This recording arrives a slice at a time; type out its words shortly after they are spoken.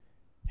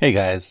Hey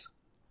guys,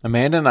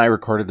 Amanda and I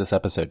recorded this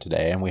episode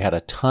today and we had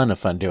a ton of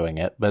fun doing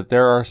it, but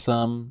there are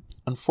some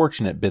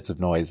unfortunate bits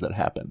of noise that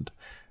happened.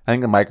 I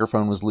think the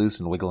microphone was loose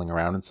and wiggling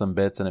around in some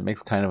bits and it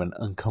makes kind of an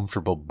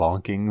uncomfortable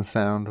bonking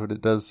sound when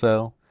it does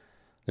so.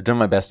 I've done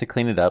my best to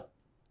clean it up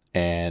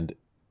and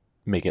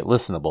make it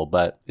listenable,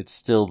 but it's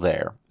still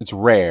there. It's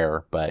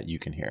rare, but you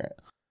can hear it.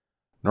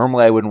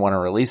 Normally I wouldn't want to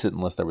release it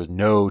unless there was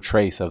no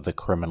trace of the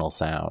criminal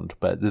sound,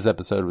 but this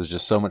episode was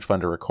just so much fun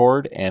to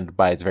record, and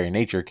by its very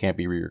nature can't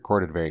be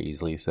re-recorded very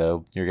easily,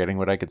 so you're getting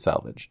what I could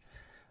salvage.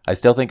 I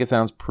still think it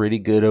sounds pretty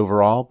good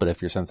overall, but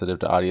if you're sensitive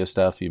to audio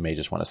stuff, you may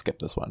just want to skip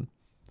this one.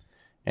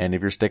 And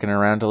if you're sticking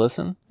around to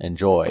listen,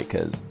 enjoy,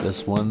 because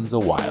this one's a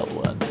wild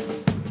one.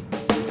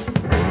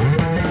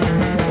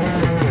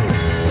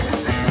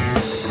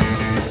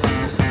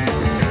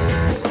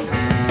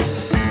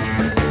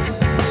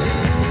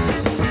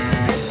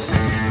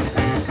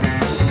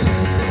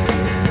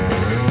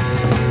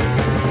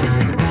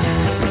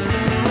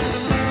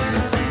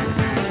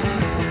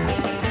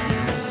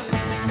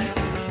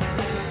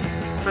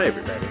 Hi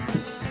everybody.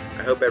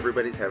 I hope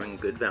everybody's having a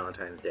good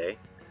Valentine's Day.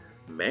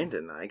 Amanda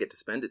and I get to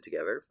spend it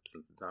together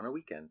since it's on a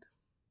weekend.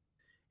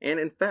 And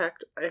in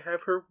fact, I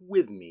have her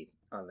with me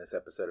on this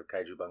episode of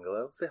Kaiju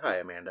Bungalow. Say hi,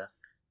 Amanda.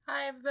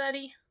 Hi,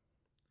 everybody.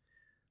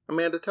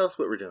 Amanda, tell us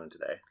what we're doing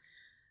today.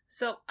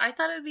 So, I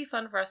thought it would be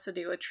fun for us to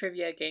do a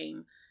trivia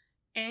game.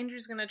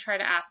 Andrew's going to try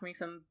to ask me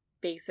some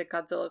basic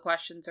Godzilla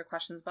questions or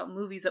questions about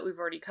movies that we've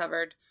already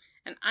covered.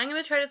 And I'm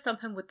going to try to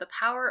stump him with the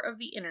power of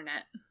the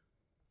internet.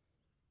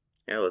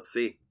 Yeah, let's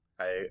see.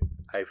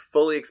 I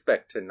fully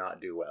expect to not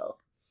do well.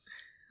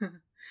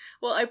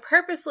 Well, I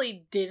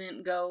purposely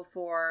didn't go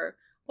for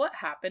what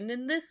happened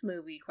in this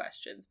movie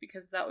questions,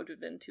 because that would have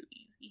been too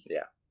easy.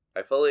 Yeah,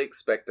 I fully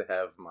expect to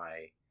have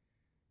my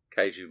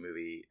Kaiju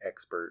movie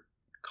expert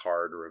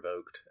card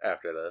revoked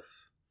after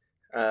this.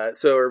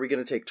 So are we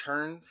going to take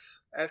turns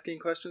asking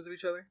questions of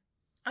each other?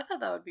 I thought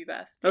that would be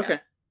best. Okay,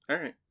 Yeah.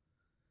 all right.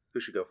 Who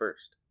should go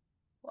first?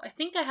 Well, I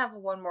think I have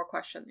one more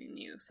question than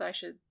you, so I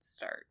should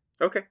start.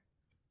 Okay.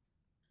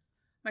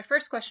 My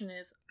first question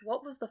is,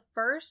 what was the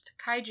first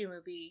kaiju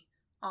movie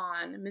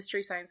on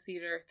Mystery Science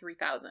Theater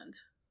 3000?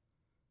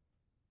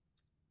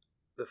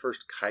 The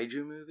first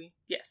Kaiju movie?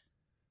 Yes,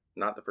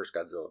 Not the first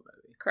Godzilla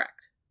movie.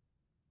 correct.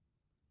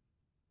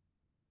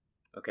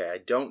 Okay, I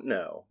don't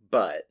know,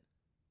 but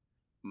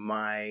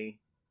my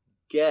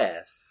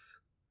guess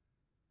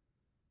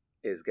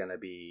is going to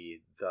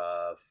be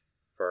the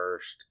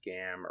first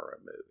Gamera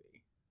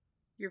movie.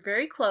 You're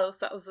very close.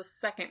 That was the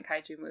second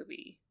kaiju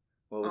movie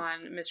What was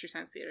on Mystery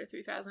Science Theater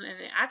 3000,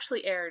 and it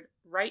actually aired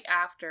right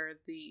after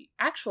the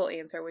actual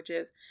answer, which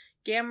is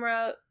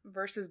Gamera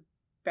versus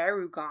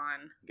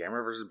Barugon.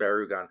 Gamera versus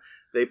Barugon?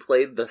 They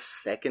played the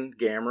second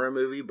Gamera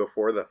movie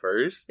before the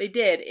first? They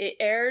did. It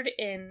aired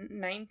in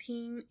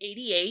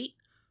 1988.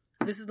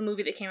 This is the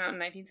movie that came out in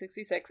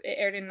 1966. It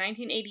aired in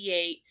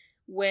 1988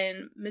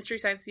 when Mystery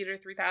Science Theater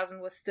 3000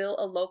 was still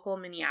a local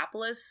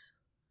Minneapolis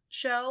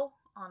show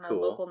on a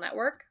Cool. local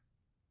network.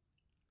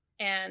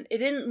 And it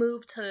didn't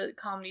move to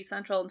Comedy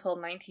Central until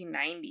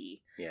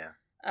 1990. Yeah.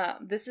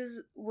 This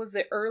was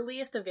the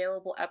earliest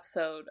available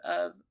episode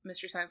of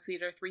Mystery Science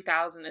Theater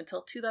 3000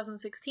 until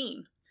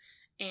 2016.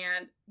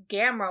 And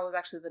Gamera was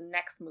actually the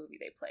next movie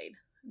they played.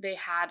 They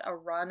had a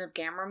run of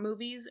Gamera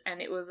movies,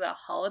 and it was a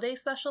holiday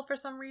special for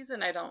some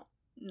reason. I don't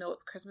know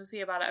what's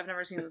Christmassy about it. I've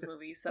never seen this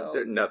movie, so...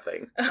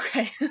 Nothing.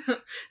 Okay.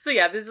 So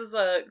yeah, this is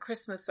a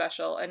Christmas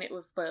special, and it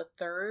was the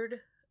third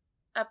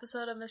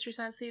episode of Mystery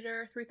Science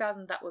Theater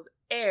 3000 that was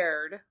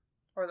aired,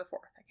 or the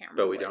fourth, I can't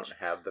remember. But we which. don't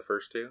have the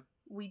first two?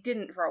 We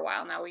didn't for a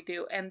while, now we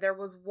do. And there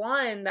was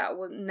one that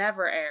was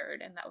never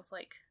aired, and that was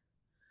like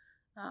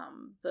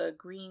the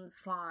green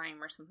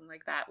slime or something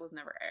like that was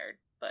never aired.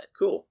 But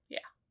Cool. yeah.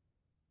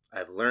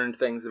 I've learned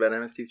things about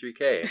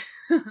MST3K.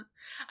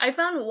 I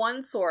found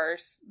one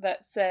source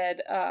that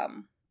said,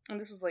 and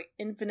this was like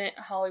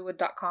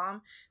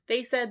infinitehollywood.com,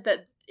 they said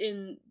that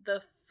in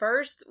the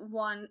first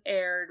one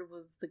aired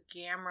was the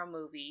Gamera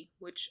movie,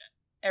 which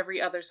every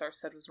other source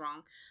said was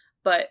wrong.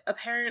 But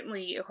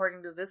apparently,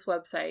 according to this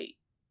website,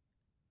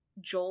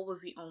 Joel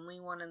was the only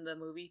one in the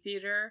movie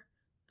theater,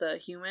 the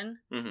human,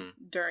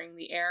 during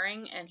the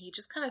airing, and he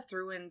just kind of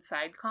threw in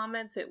side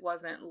comments. It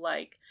wasn't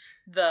like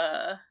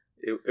the...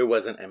 It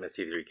wasn't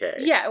MST3K.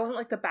 Yeah, it wasn't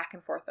like the back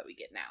and forth that we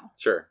get now.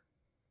 Sure.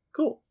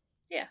 Cool.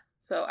 Yeah.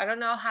 So I don't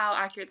know how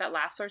accurate that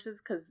last source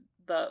is, because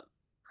the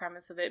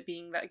premise of it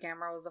being that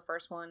Gamera was the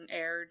first one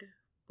aired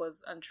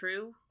was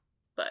untrue,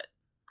 but...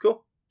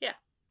 Cool. Yeah.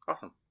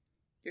 Awesome.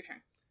 Your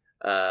turn.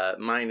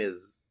 Mine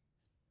is...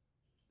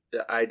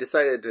 I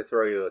decided to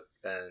throw you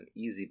an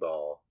easy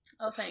ball.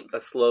 Oh, thanks. A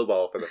slow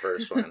ball for the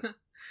first one.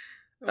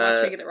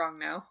 Watch me get it wrong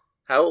now.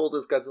 How old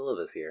is Godzilla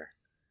this year?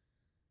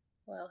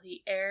 Well,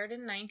 he aired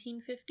in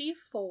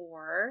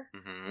 1954,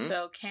 Mm-hmm.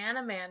 so can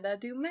Amanda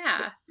do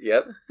math?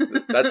 Yep.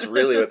 That's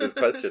really what this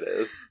question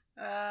is.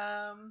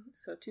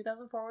 So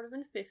 2004 would have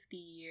been 50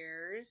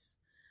 years.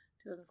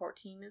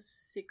 2014 is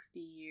 60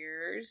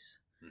 years.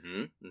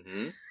 Mm-hmm.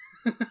 Mm-hmm.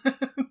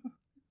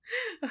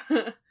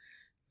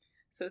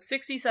 So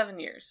 67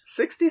 years.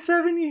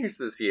 67 years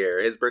this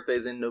year. His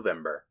birthday's in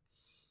November.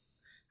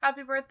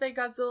 Happy birthday,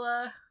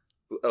 Godzilla.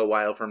 A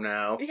while from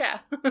now. Yeah.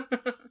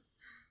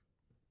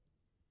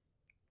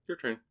 Your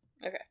turn.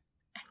 Okay.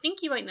 I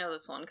think you might know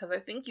this one, because I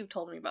think you've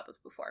told me about this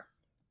before.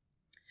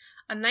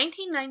 A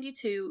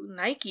 1992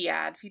 Nike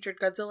ad featured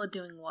Godzilla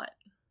doing what?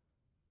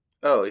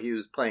 Oh, he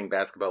was playing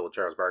basketball with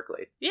Charles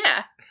Barkley.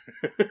 Yeah.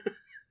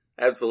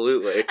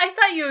 Absolutely. I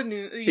thought you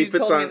knew. You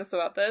told me this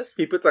about this.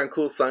 He puts on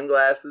cool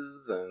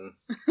sunglasses, and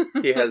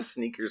he has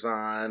sneakers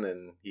on,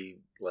 and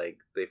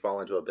they fall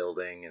into a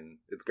building, and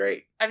it's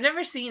great. I've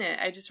never seen it.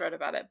 I just read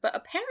about it. But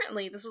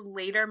apparently this was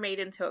later made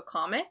into a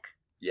comic.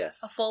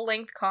 Yes. A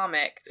full-length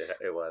comic.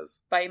 It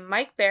was. By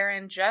Mike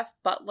Barron, Jeff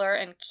Butler,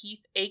 and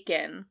Keith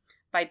Aiken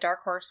by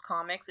Dark Horse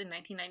Comics in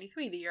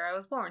 1993, the year I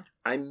was born.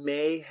 I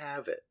may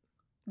have it.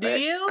 Do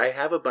you? I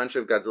have a bunch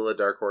of Godzilla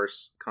Dark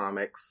Horse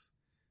comics.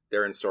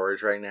 They're in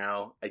storage right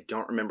now. I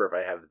don't remember if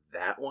I have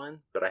that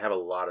one, but I have a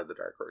lot of the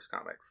Dark Horse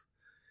comics.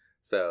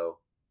 So,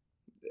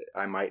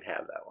 I might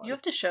have that one. You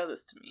have to show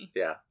this to me.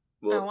 Yeah.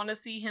 I want to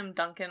see him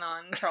dunking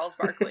on Charles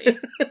Barkley.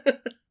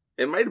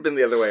 It might have been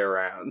the other way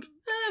around.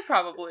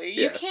 Probably.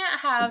 Yeah. You can't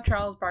have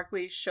Charles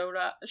Barkley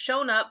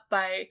shown up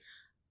by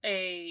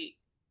a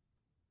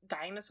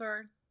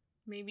dinosaur,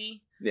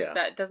 maybe? Yeah.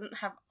 That doesn't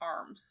have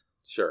arms.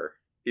 Sure.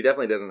 He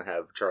definitely doesn't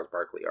have Charles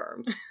Barkley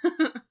arms.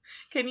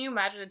 Can you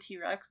imagine a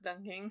T-Rex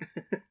dunking?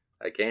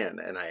 I can,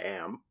 and I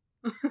am.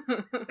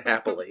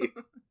 Happily.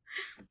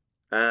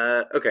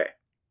 Okay.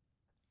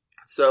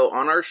 So,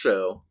 on our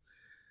show,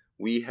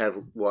 we have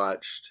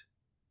watched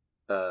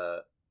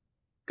Godzilla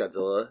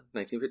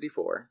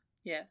 1954.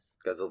 Yes.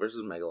 Godzilla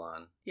vs.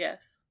 Megalon.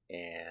 Yes.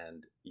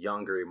 And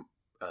Yongary,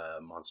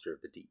 Monster of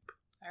the Deep.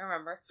 I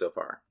remember. So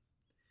far.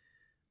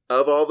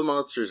 Of all the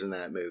monsters in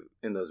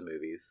those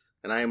movies,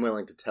 and I am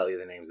willing to tell you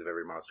the names of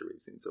every monster we've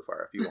seen so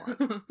far if you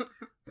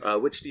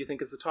want, which do you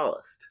think is the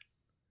tallest?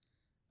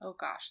 Oh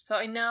gosh. So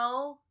I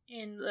know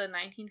in the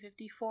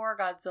 1954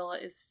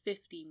 Godzilla is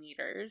 50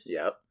 meters.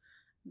 Yep.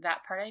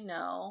 That part I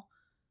know.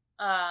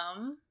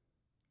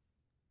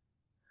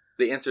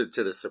 The answer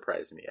to this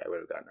surprised me. I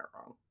would have gotten it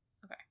wrong.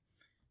 Okay.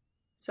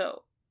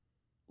 So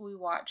we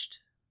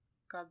watched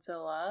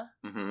Godzilla.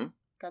 Mm-hmm.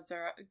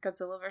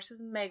 Godzilla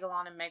versus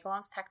Megalon, and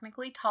Megalon's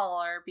technically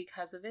taller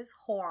because of his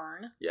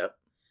horn. Yep.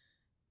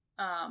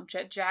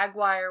 Jet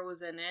Jaguar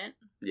was in it.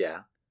 Yeah.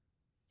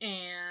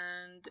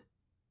 And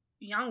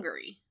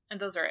Yongary.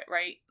 And those are it,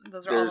 right?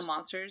 Those are all the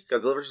monsters.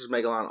 Godzilla vs.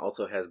 Megalon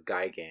also has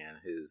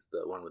Gigan, who's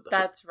the one with the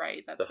That's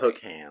right. That's the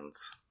hook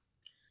hands.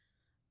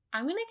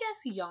 I'm going to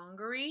guess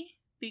Yongary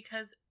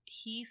because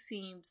he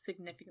seemed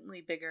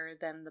significantly bigger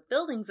than the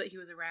buildings that he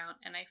was around.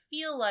 And I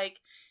feel like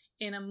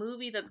in a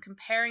movie that's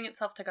comparing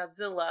itself to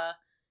Godzilla,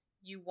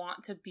 you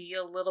want to be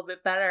a little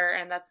bit better,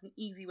 and that's an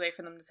easy way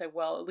for them to say,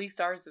 well, at least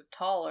ours is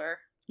taller.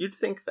 You'd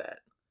think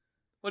that.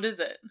 What is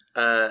it?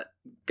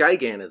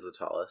 Gigan is the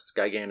tallest.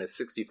 Gigan is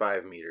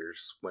 65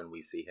 meters when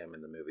we see him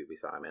in the movie we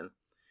saw him in.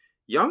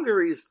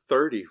 Yongary's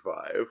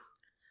 35.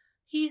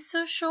 He's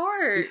so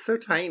short. He's so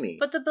tiny.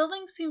 But the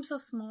buildings seem so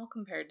small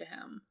compared to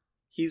him.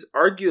 He's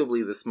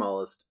arguably the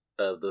smallest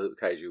of the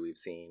kaiju we've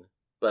seen,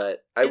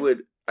 but I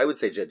would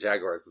say Jet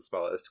Jaguar is the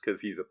smallest because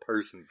he's a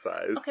person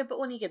size. Okay, but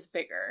when he gets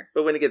bigger.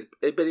 But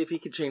if he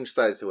could change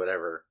size to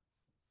whatever,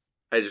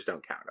 I just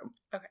don't count him.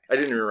 Okay. I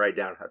didn't even write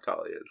down how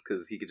tall he is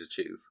because he could just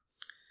choose.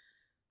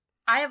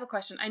 I have a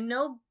question. I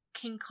know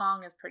King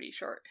Kong is pretty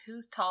short.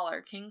 Who's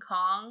taller, King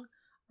Kong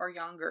or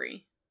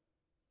Yongary?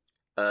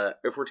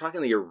 If we're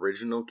talking the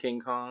original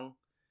King Kong,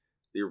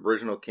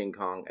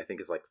 I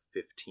think is like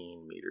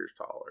 15 meters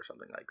tall or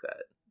something like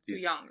that. So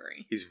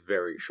Yongary. He's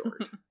very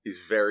short. He's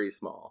very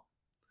small.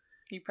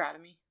 Are you proud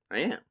of me? I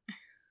am.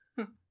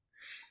 Okay.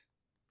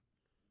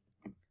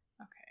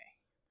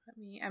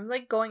 I'm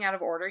like going out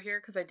of order here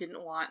because I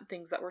didn't want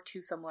things that were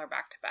too similar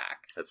back to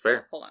back. That's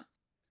fair. Hold on.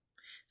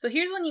 So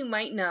here's one you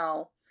might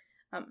know.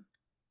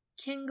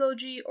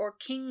 Kingoji or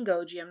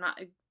Kingoji, I'm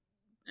not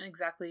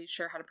exactly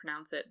sure how to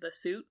pronounce it. The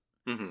suit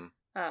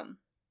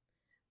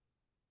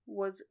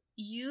was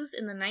used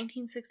in the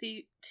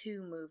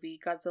 1962 movie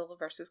Godzilla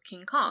vs.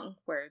 King Kong,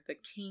 where the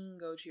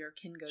Kingoji or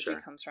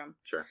Kingoji comes from.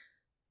 Sure.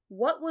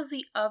 What was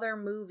the other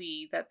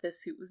movie that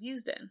this suit was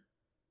used in?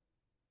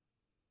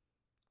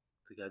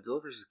 The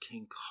Godzilla vs.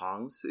 King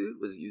Kong suit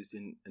was used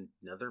in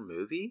another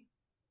movie?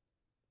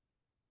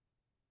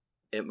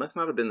 It must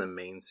not have been the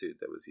main suit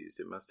that was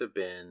used. It must have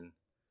been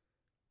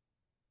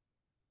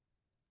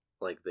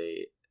like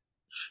they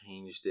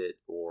changed it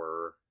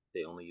or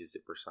they only used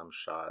it for some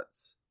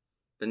shots.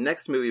 The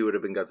next movie would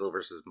have been Godzilla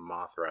vs.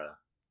 Mothra.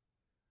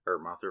 Or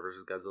Mothra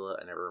vs.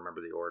 Godzilla. I never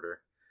remember the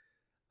order.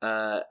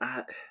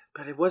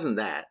 But it wasn't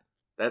that.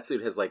 That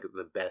suit has like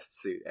the best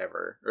suit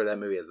ever. Or that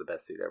movie has the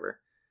best suit ever.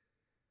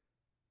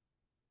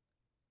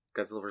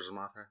 Godzilla vs.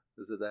 Mothra?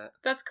 Is it that?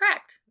 That's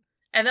correct.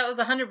 And that was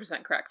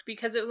 100% correct.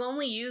 Because it was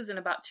only used in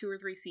about 2 or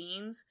 3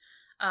 scenes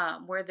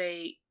where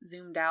they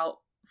zoomed out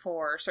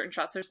for certain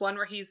shots. There's one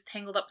where he's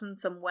tangled up in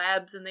some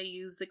webs and they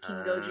use the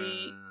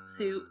Kingoji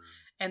suit.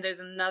 And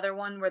there's another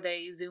one where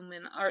they zoom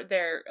in, or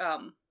they're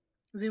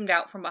zoomed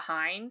out from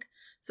behind.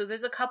 So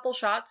there's a couple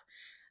shots.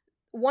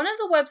 One of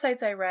the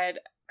websites I read,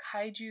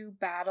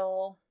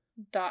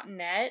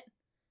 kaijubattle.net.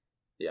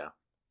 Yeah.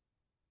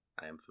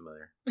 I am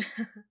familiar.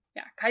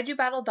 Yeah,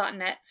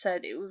 kaijubattle.net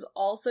said it was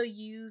also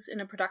used in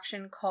a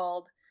production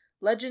called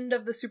Legend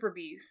of the Super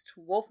Beast,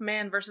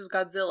 Wolfman vs.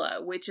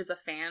 Godzilla, which is a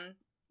fan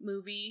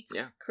movie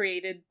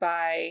created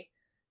by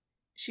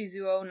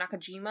Shizuo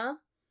Nakajima.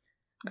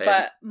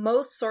 But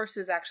most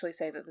sources actually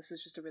say that this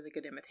is just a really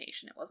good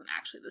imitation. It wasn't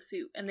actually the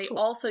suit. And they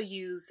also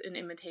used an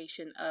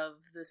imitation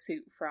of the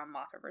suit from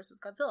Mothra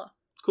vs. Godzilla.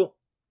 Cool.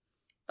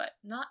 But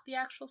not the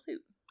actual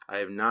suit. I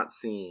have not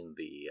seen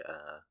the,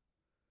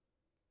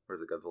 what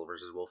is it, Godzilla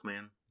vs.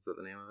 Wolfman? Is that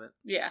the name of it?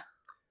 Yeah.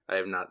 I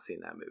have not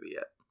seen that movie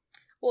yet.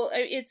 Well,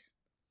 it's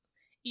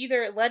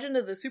either Legend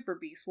of the Super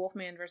Beast,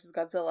 Wolfman vs.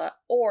 Godzilla,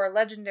 or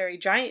Legendary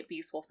Giant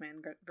Beast,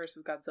 Wolfman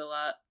vs.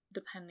 Godzilla,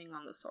 depending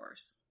on the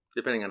source.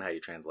 Depending on how you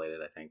translate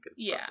it, I think,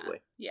 is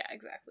probably. Yeah,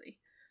 exactly.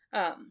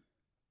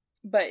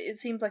 But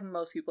it seems like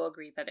most people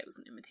agree that it was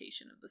an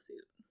imitation of the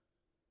suit.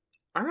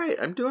 All right,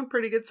 I'm doing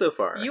pretty good so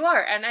far. You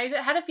are, and I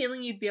had a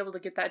feeling you'd be able to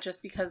get that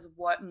just because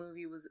what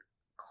movie was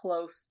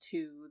close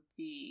to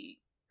the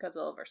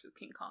Godzilla vs.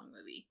 King Kong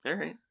movie. All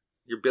right.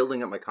 You're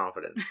building up my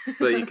confidence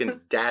so you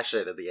can dash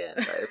it at the end,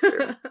 I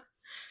assume.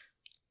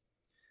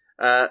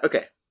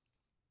 Okay.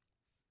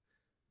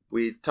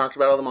 We talked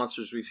about all the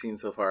monsters we've seen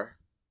so far.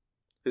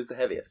 Who's the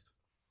heaviest?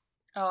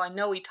 Oh, I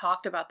know we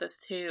talked about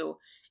this too.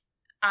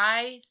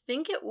 I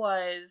think it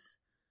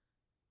was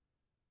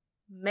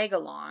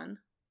Megalon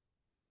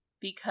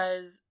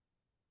because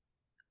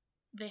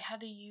they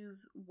had to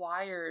use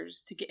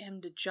wires to get him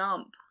to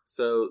jump.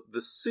 So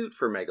the suit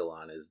for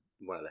Megalon is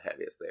one of the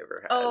heaviest they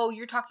ever had. Oh,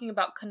 you're talking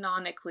about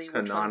canonically,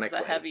 which one's the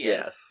heaviest?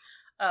 Yes.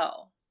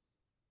 Oh,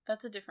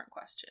 that's a different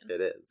question.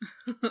 It is.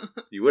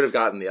 You would have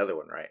gotten the other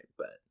one right,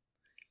 but...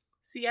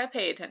 See, I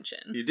pay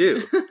attention. You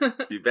do.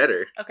 You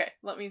better. Okay,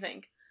 let me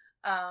think.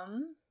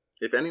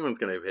 If anyone's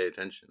going to pay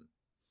attention,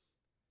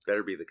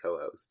 better be the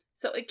co-host.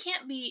 So it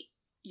can't be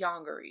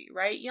Yongari,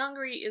 right?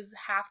 Yongari is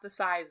half the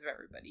size of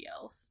everybody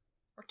else.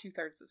 Or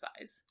 2/3 the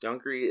size.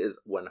 Yongari is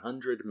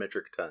 100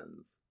 metric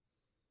tons,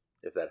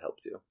 if that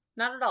helps you.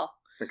 Not at all.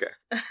 Okay.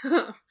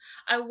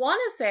 I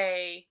want to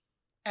say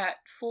at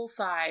full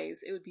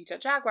size it would be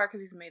Jet Jaguar because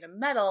he's made of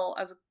metal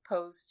as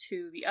opposed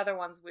to the other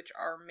ones which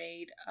are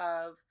made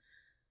of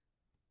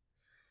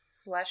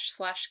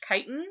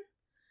flesh/chitin.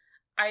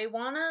 I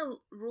want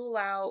to rule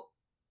out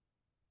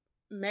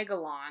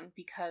Megalon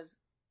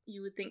because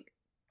you would think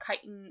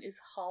chitin is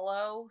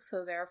hollow,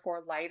 so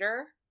therefore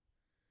lighter.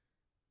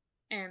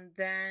 And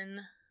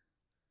then,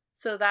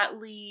 so that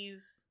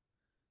leaves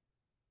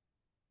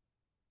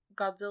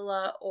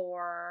Godzilla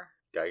or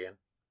Gigan.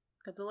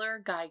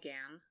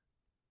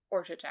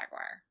 Or Jet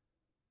Jaguar.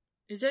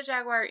 Is Jet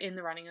Jaguar in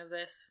the running of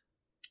this?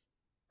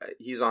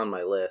 He's on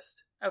my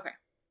list. Okay.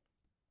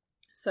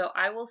 So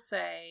I will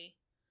say,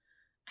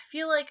 I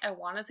feel like I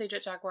want to say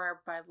Jet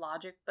Jaguar by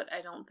logic, but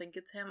I don't think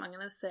it's him. I'm going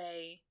to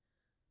say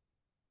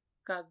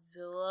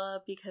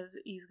Godzilla because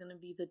he's going to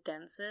be the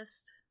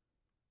densest.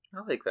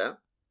 I'll take that.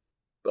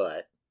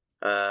 But,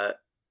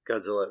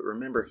 Godzilla,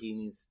 remember he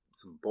needs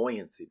some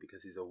buoyancy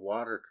because he's a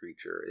water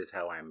creature is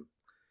how I'm...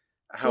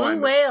 Blue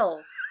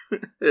whales!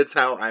 It's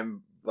how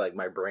I'm, like,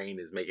 my brain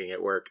is making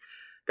it work.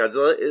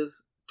 Godzilla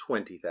is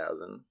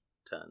 20,000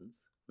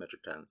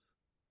 metric tons.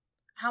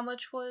 How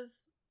much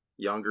was...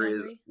 Yongari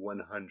is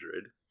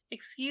 100.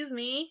 Excuse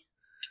me?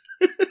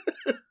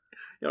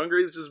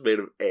 Yongari is just made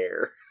of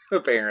air,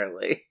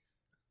 apparently.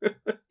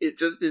 It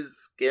just, his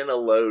skin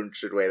alone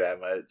should weigh that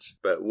much.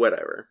 But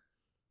whatever.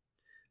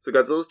 So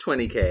Godzilla's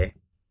 20k.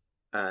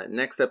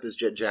 Next up is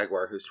Jet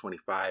Jaguar, who's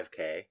 25k.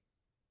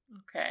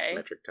 Okay.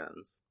 Metric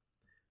tons.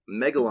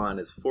 Megalon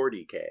is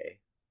 40k.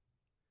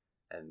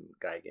 And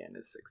Gigan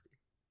is 60.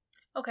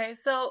 Okay,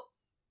 so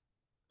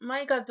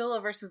my Godzilla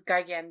versus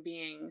Gigan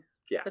being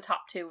the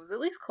top two was at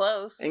least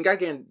close. And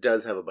Gigan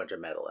does have a bunch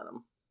of metal in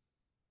him.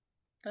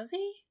 Does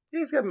he? Yeah,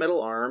 he's got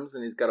metal arms,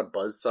 and he's got a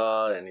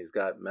buzzsaw, and he's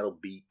got metal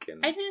beak.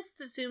 And I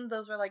just assumed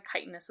those were like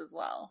chitinous as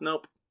well.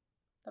 Nope.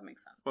 That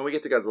makes sense. When we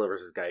get to Godzilla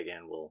vs.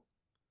 Gigan, we'll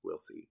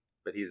see.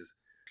 But he's...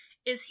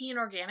 Is he an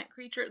organic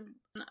creature?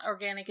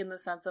 Organic in the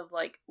sense of,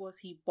 like, was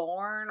he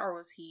born or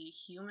was he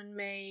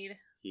human-made?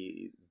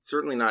 He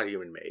certainly not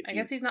human-made. I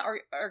guess he's not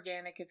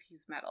organic if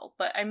he's metal,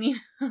 but I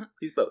mean...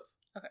 He's both.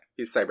 Okay.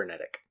 He's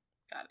cybernetic.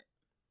 Got it.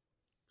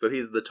 So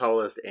he's the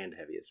tallest and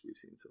heaviest we've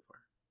seen so far.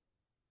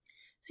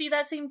 See,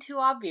 that seemed too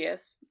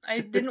obvious.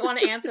 I didn't want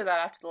to answer that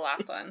after the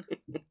last one.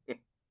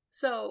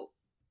 So...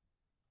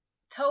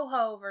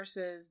 Toho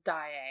versus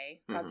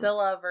Daiei,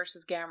 Godzilla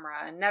versus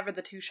Gamera, and never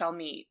the two shall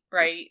meet,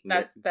 right?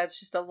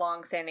 That's just a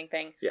long-standing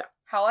thing. Yeah.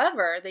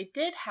 However, they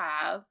did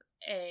have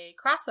a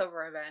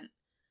crossover event.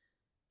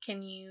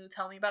 Can you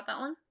tell me about that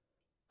one?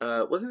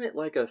 Wasn't it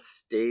like a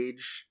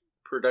stage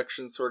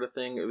production sort of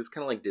thing? It was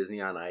kind of like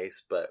Disney on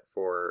Ice, but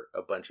for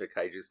a bunch of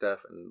kaiju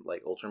stuff, and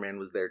like Ultraman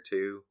was there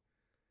too.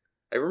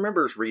 I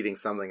remember reading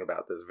something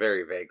about this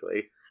very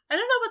vaguely. I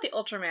don't know about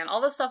the Ultraman.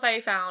 All the stuff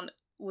I found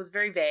was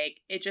very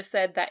vague. It just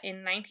said that in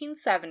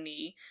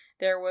 1970,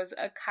 there was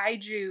a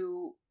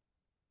kaiju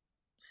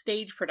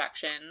stage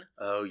production.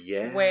 Oh,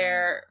 yeah.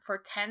 Where for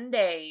 10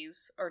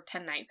 days, or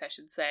 10 nights, I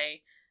should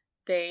say,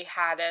 they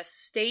had a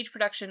stage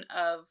production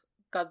of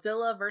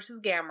Godzilla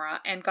versus Gamera,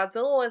 and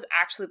Godzilla was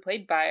actually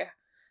played by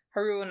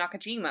Haruo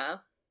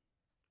Nakajima.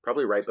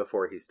 Probably right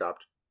before he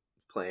stopped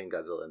playing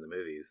Godzilla in the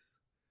movies.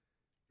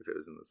 If it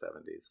was in the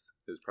 70s.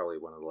 It was probably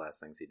one of the last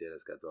things he did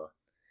as Godzilla.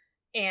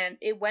 And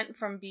it went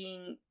from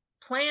being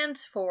planned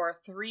for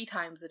 3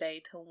 times a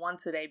day to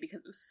once a day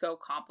because it was so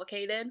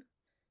complicated.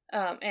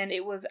 And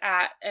it was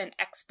at an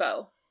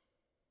expo.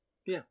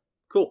 Yeah,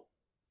 cool.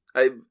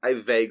 I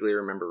vaguely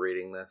remember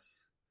reading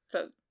this.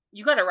 So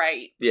you got it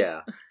right.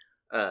 Yeah.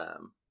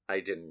 I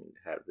didn't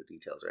have the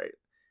details right.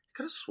 I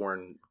could have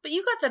sworn. But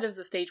you got that it was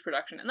a stage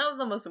production, and that was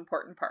the most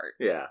important part.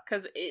 Yeah.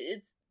 Because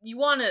it's you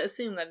want to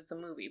assume that it's a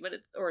movie, but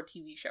it's or a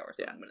TV show or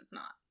something, but it's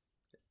not.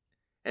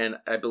 And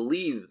I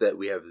believe that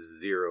we have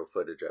 0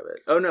 footage of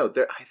it. Oh no,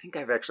 I think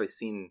I've actually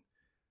seen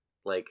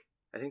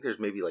I think there's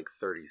maybe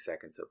 30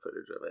 seconds of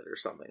footage of it or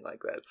something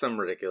like that. Some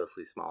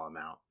ridiculously small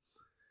amount.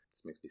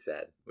 This makes me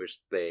sad. Wish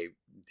they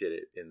did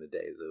it in the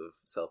days of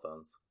cell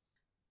phones.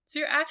 So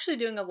you're actually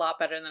doing a lot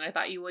better than I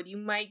thought you would. You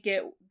might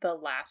get the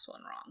last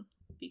one wrong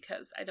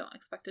because I don't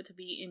expect it to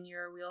be in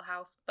your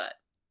wheelhouse, but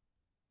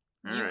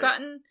you've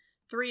gotten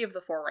 3 of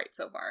the 4 right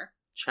so far.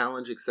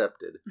 Challenge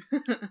accepted.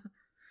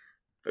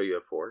 Oh, you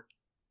have 4?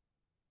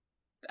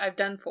 I've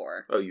done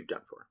 4. Oh, you've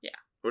done 4. Yeah.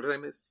 What did I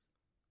miss?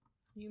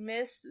 You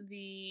missed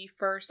the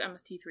first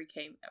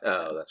MST3K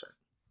episode. Oh, that's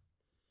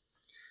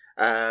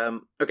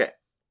right. Okay.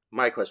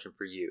 My question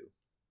for you.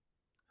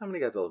 How many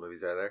Godzilla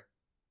movies are there?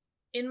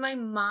 In my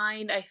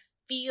mind, I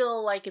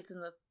feel like it's in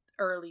the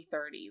early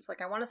 30s.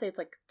 I want to say it's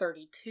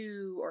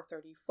 32 or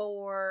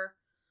 34.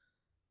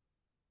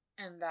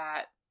 And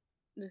that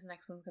this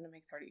next one's going to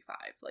make 35.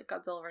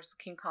 Godzilla vs.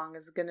 King Kong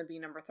is going to be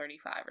number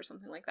 35 or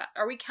something like that.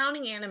 Are we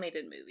counting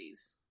animated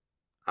movies?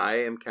 I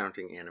am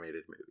counting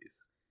animated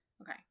movies.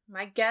 Okay.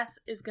 My guess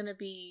is going to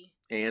be...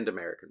 And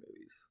American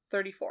movies.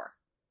 34.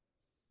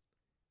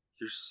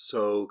 You're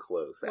so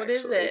close, What actually.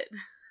 is it?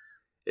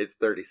 It's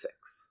 36.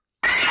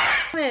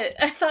 Damn it.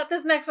 I thought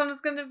this next one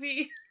was going to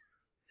be...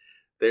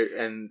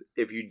 And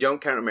if you don't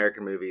count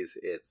American movies,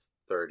 it's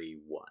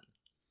 31.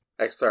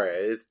 Sorry,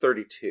 it's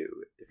 32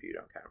 if you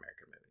don't count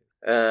American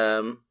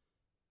movies.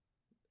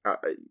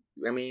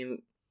 I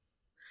mean...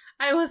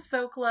 I was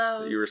so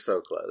close. You were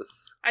so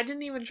close. I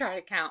didn't even try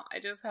to count.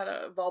 I just had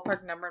a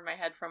ballpark number in my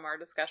head from our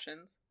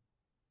discussions.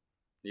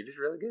 You did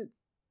really good.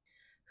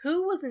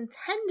 Who was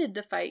intended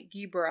to fight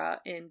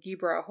Ghibra in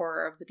Ghibra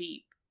Horror of the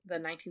Deep, the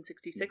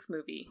 1966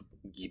 movie?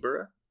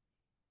 Ghibra?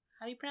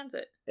 How do you pronounce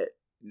it?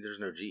 There's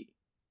no G.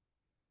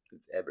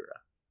 It's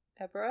Ebera.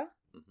 Ebera?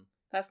 Mm-hmm.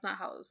 That's not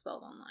how it was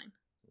spelled online.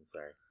 I'm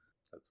sorry.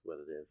 That's what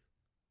it is.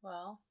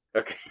 Well.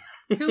 Okay.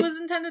 Who was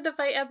intended to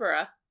fight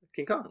Ebera?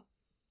 King Kong.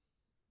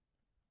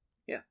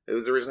 Yeah. It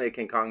was originally a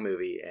King Kong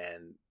movie,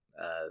 and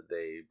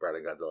they brought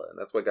in Godzilla. And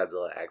that's why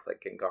Godzilla acts like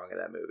King Kong in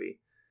that movie.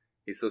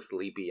 He's so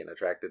sleepy and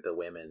attracted to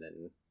women.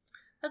 And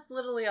that's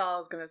literally all I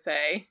was going to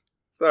say.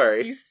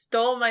 Sorry. You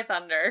stole my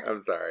thunder. I'm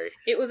sorry.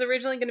 It was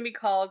originally going to be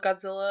called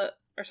Godzilla...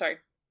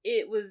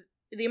 It was...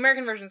 The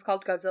American version is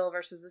called Godzilla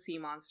vs. the Sea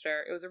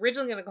Monster. It was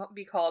originally going to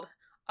be called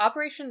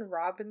Operation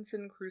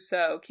Robinson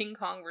Crusoe, King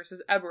Kong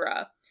vs.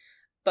 Ebera.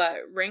 But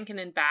Rankin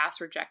and Bass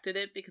rejected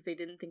it because they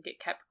didn't think it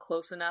kept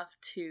close enough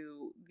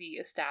to the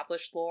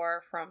established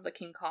lore from the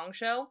King Kong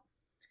show.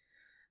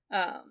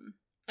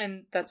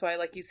 And that's why,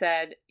 like you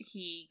said,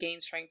 he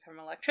gains strength from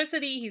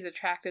electricity. He's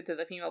attracted to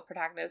the female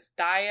protagonist,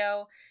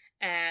 Dio.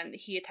 And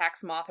he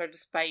attacks Mothra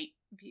despite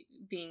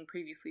being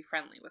previously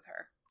friendly with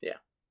her. Yeah.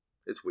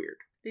 It's weird.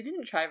 They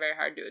didn't try very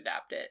hard to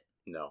adapt it.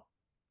 No.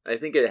 I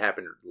think it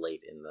happened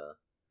late in the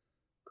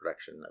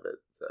production of it,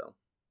 so...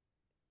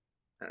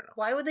 I don't know.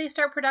 Why would they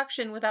start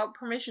production without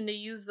permission to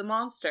use the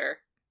monster?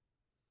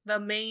 The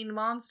main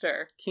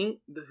monster.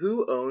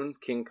 Who owns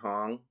King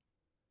Kong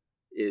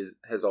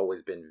has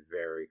always been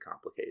very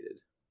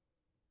complicated.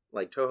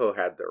 Toho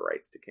had their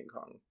rights to King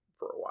Kong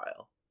for a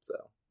while,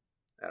 so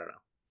I don't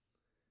know.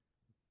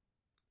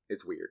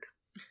 It's weird.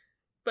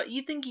 But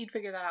you think you'd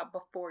figure that out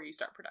before you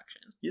start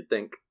production? You'd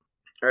think.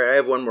 Alright, I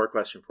have one more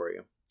question for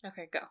you.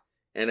 Okay, go.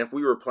 And if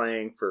we were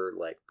playing for,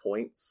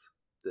 points,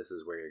 this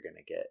is where you're going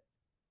to get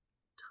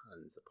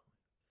tons of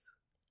points.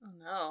 Oh,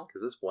 no.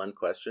 Because this one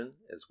question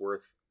is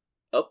worth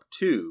up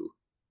to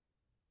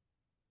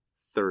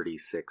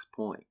 36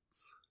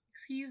 points.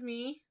 Excuse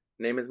me?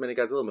 Name as many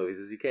Godzilla movies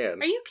as you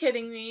can. Are you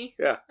kidding me?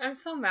 Yeah. I'm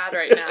so mad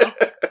right now.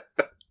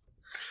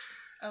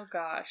 Oh,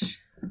 gosh.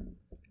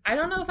 I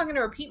don't know if I'm going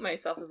to repeat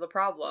myself is the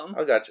problem.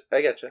 I gotcha.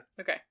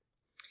 Okay.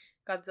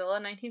 Godzilla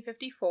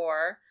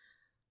 1954.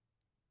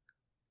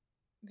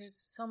 There's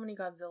so many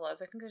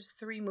Godzillas. I think there's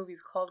 3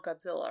 movies called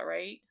Godzilla,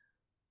 right?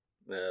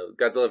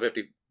 Godzilla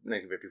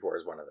 1954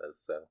 is one of those,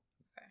 so.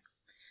 Okay.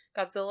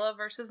 Godzilla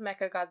vs.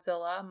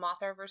 Mechagodzilla.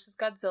 Mothra vs.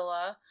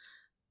 Godzilla.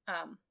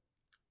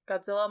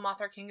 Godzilla,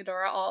 Mothra, King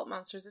Ghidorah, All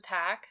Monsters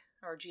Attack.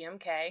 or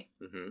GMK.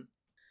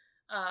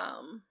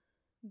 Mm-hmm.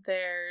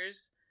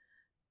 There's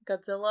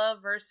Godzilla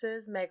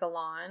versus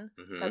Megalon,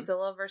 Mm-hmm.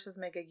 Godzilla versus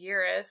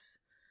Megaguirus,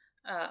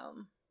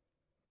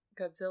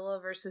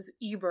 Godzilla versus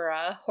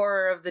Ibera,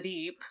 Horror of the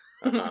Deep.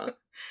 Uh-huh.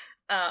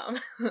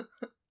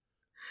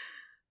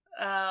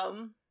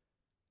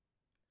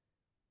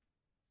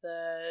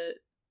 The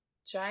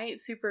Giant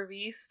Super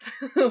Beast,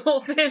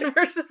 Wolfman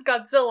versus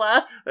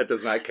Godzilla. That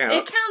does not count.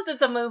 It counts.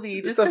 It's a movie,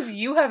 It's just a because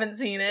you haven't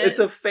seen it. It's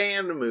a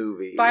fan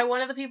movie. by one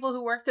of the people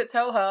who worked at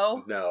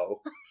Toho. No.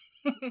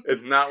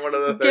 It's not one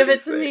of the 36. Give it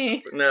to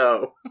me.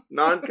 No.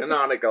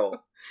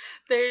 Non-canonical.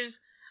 There's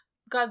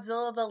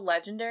Godzilla, the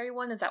legendary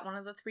one. Is that one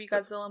of the 3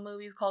 That's- Godzilla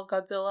movies called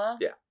Godzilla?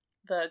 Yeah.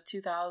 The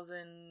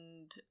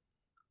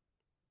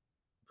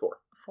 2004.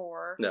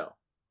 4. No.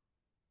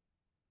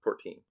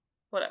 14.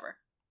 Whatever.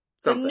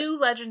 Something. The new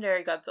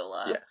legendary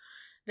Godzilla. Yes.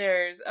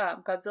 There's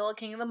Godzilla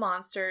King of the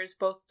Monsters,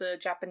 both the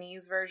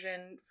Japanese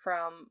version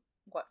from,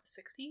 what, the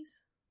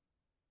 60s?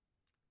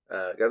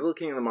 Godzilla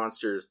King of the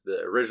Monsters,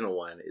 the original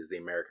one, is the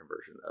American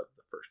version of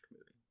the first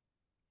movie.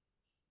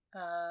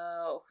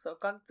 Oh, so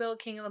Godzilla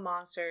King of the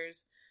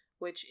Monsters,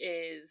 which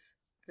is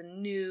the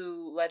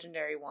new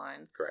legendary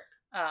one. Correct.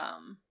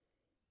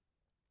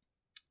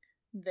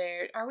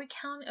 There, are we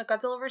counting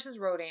Godzilla versus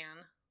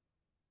Rodan?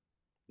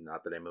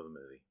 Not the name of a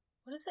movie.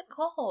 What is it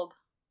called?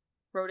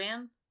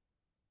 Rodan?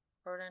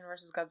 Rodan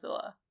versus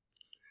Godzilla.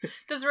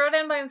 Does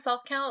Rodan by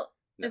himself count?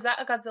 No. Is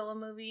that a Godzilla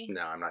movie?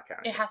 No, I'm not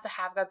counting. It has to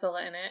have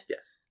Godzilla in it?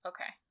 Yes.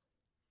 Okay.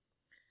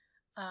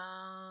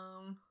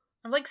 I'm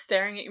like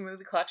staring at your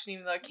movie collection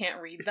even though I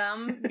can't read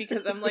them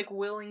because I'm like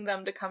willing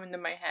them to come into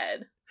my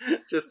head.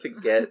 Just to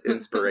get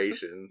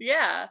inspiration.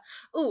 Yeah.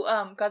 Ooh,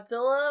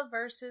 Godzilla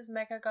versus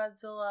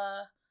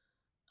Mechagodzilla,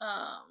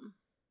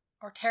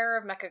 or Terror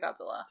of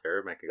Mechagodzilla. Terror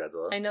of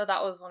Mechagodzilla. I know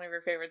that was one of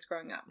your favorites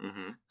growing up.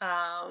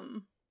 Mm-hmm.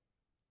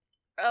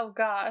 Oh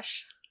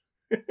gosh.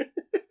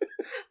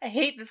 I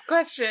hate this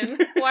question.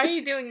 Why are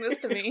you doing this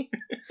to me?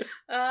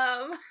 Who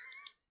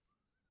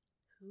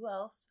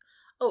else?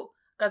 Oh,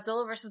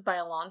 Godzilla versus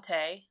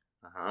Biollante.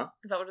 Uh-huh.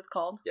 Is that what it's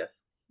called?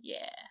 Yes.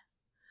 Yeah.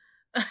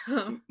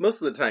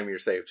 Most of the time you're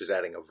safe just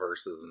adding a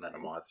versus and then a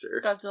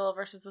monster. Godzilla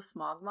versus the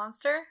Smog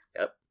Monster.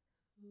 Yep.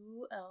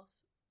 Who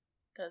else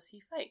does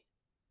he fight?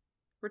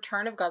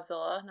 Return of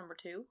Godzilla, number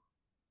 2.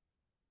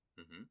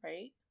 Mm-hmm.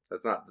 Right?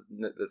 That's not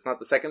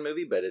the second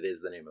movie, but it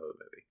is the name of a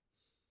movie.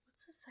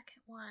 What's the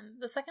second one?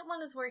 The second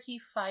one is where he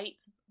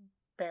fights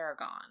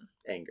Baragon.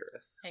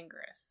 Anguirus.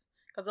 Anguirus.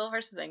 Godzilla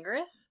versus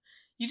Anguirus?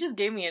 You just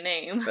gave me a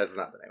name. That's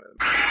not the name of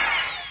the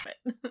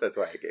movie. That's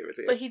why I gave it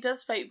to you. But he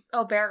does fight...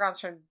 Oh, Baragon's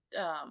from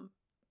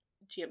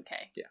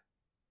GMK. Yeah.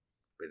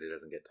 But it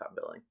doesn't get top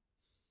billing.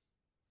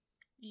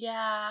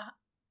 Yeah,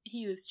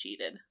 he was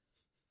cheated.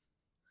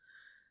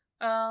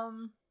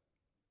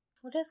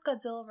 What is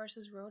Godzilla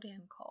versus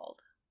Rodan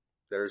called?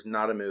 There's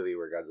not a movie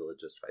where Godzilla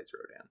just fights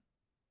Rodan.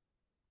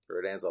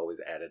 Rodan's always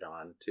added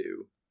on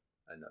to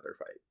another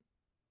fight.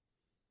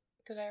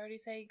 Did I already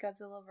say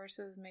Godzilla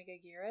versus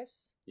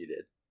Megaguirus? You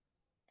did.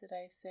 Did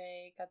I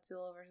say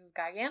Godzilla versus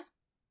Gigan?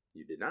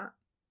 You did not.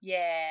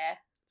 Yeah.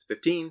 It's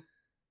 15.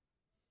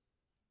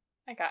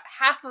 I got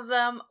half of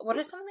them. What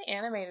are some of the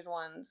animated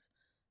ones?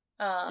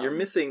 You're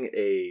missing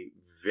a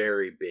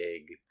very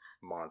big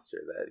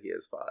monster that he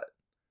has fought.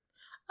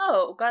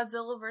 Oh,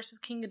 Godzilla versus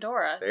King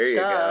Ghidorah. There you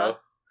go.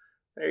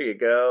 There you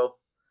go.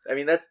 I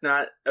mean, that's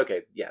not...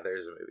 Okay, yeah,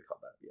 there's a movie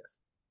called that, yes.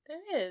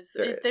 There is.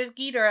 There is. There's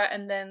Ghidorah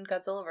and then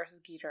Godzilla versus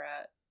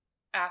Ghidorah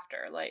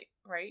after, like,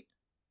 right?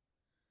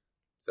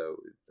 So,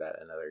 is that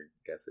another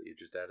guess that you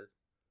just added?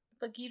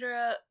 But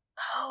Ghidorah...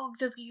 Oh,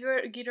 does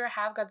Ghidorah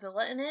have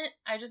Godzilla in it?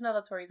 I just know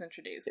that's where he's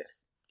introduced.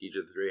 Yes.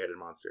 Ghidorah the three-headed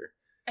monster.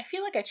 I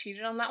feel like I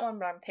cheated on that one,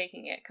 but I'm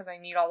taking it because I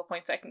need all the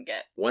points I can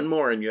get. One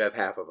more and you have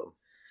half of them.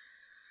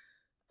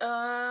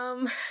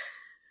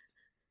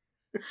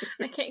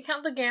 I can't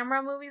count the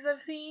Gamera movies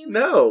I've seen.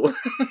 No!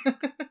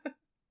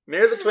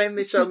 Near the twain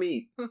they shall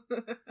meet.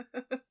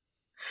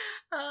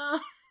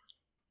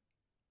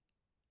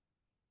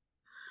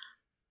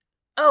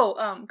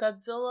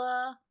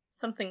 Godzilla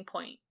something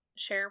point.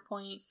 Share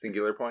point.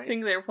 Singular point?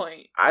 Singular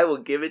point. I will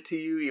give it to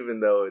you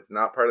even though it's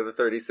not part of the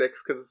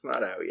 36 because it's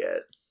not out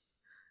yet.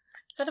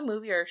 Is that a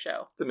movie or a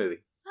show? It's a movie.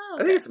 Oh,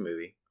 I think it's a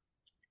movie.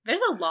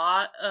 There's a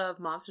lot of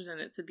monsters in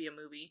it to be a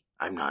movie.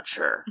 I'm not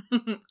sure.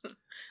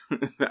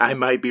 I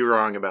might be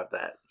wrong about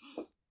that.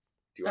 Do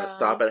you want to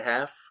stop at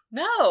half?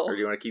 No. Or do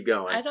you want to keep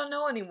going? I don't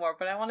know anymore,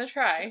 but I want to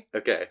try.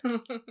 Okay.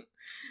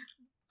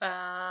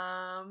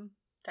 Daimajin.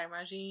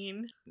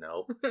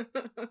 No.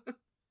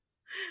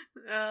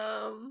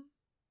 Oh,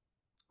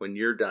 When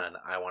you're done,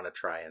 I want to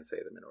try and say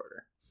them in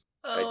order.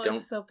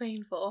 it's so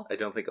painful. I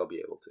don't think I'll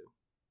be able to,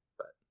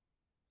 but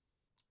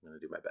I'm going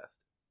to do my best.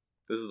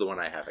 This is the one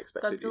I have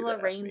expected you to Godzilla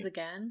ask reigns me.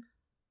 again.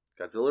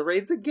 Godzilla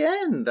reigns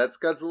again. That's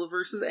Godzilla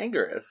versus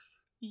Anguirus.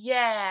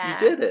 Yeah. You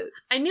did it.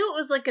 I knew it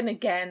was like an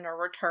again or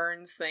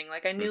returns thing.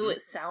 Like I knew Mhm.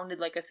 it sounded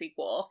like a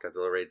sequel.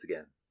 Godzilla reigns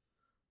again.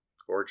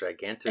 Or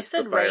Gigantus I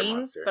said the Fire reigns,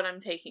 Monster. but I'm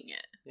taking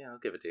it. Yeah, I'll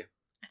give it to you.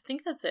 I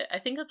think that's it. I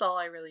think that's all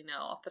I really know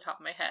off the top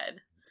of my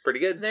head. It's pretty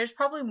good. There's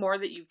probably more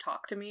that you've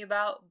talked to me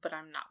about, but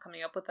I'm not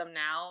coming up with them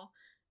now.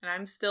 And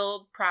I'm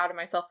still proud of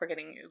myself for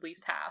getting at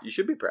least half. You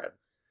should be proud.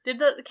 Did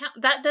the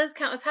count? That does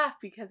count as half,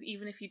 because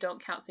even if you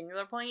don't count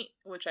Singular Point,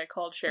 which I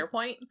called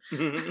SharePoint,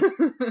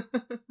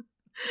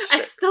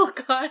 I still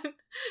got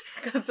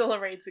Godzilla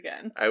Raids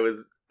again.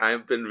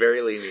 I've been very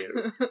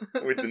lenient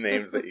with the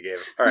names that you gave.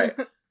 All right.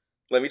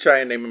 Let me try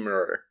and name them in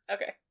order.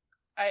 Okay.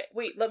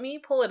 Wait, let me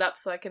pull it up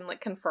so I can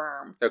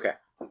confirm. Okay.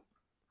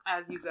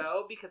 As you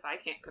go, because I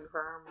can't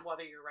confirm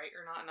whether you're right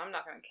or not, and I'm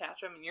not going to catch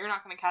them, and you're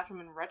not going to catch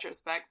them in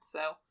retrospect,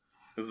 so...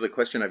 This is a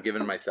question I've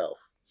given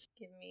myself.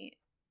 Give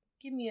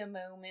me a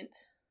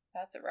moment.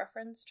 That's a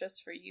reference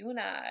just for you and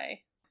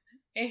I.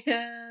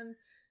 And...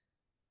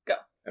 go.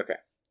 Okay.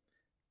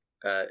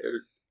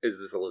 Is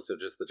this a list of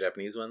just the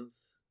Japanese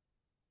ones?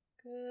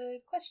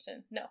 Good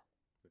question. No.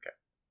 Okay.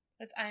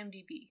 It's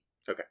IMDb.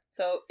 Okay.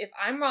 So, if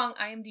I'm wrong,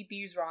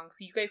 IMDb's wrong,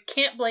 so you guys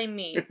can't blame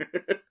me.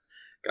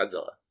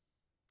 Godzilla.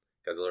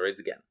 Godzilla Raids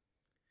again.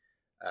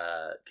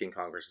 King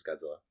Kong versus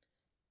Godzilla.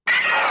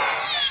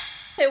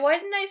 Hey, why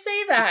didn't I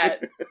say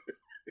that?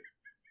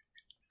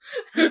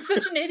 I'm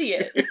such an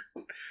idiot.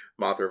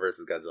 Mothra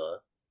versus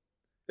Godzilla.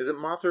 Is it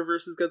Mothra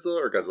versus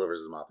Godzilla or Godzilla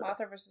versus Mothra?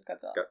 Mothra versus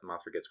Godzilla.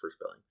 Mothra gets first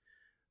billing.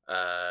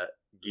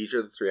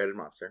 Ghidorah the Three-Headed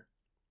Monster.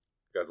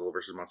 Godzilla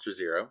versus Monster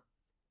Zero.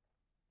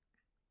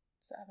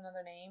 Does it have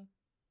another name?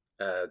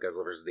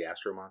 Godzilla versus the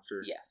Astro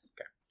Monster. Yes.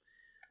 Okay.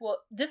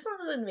 Well, this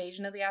one's an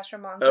invasion of the Astro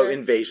Monster. Oh,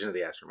 Invasion of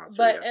the Astro Monster.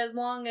 But yeah. as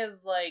long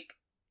as,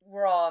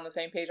 we're all on the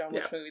same page on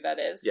which movie that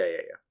is. Yeah.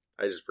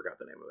 I just forgot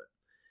the name of it.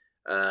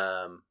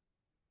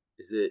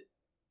 Is it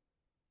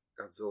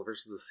Godzilla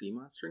versus the Sea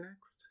Monster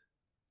next?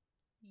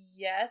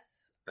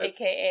 Yes.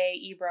 AKA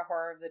Ibra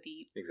Horror of the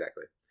Deep.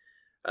 Exactly.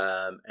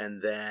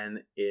 And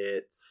then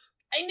it's...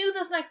 I knew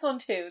this next one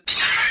too.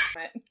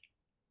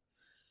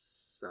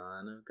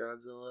 Son of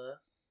Godzilla.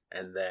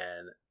 And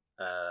then,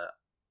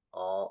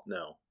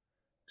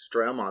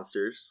 Destroy All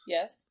Monsters.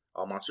 Yes.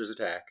 All Monsters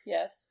Attack.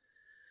 Yes.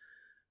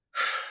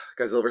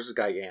 Godzilla versus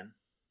Gigan.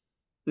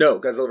 No,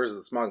 Godzilla versus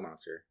the Smog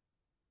Monster.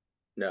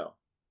 No.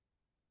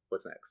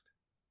 What's next?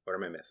 What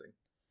am I missing?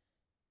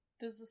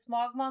 Does the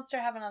Smog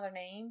Monster have another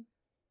name?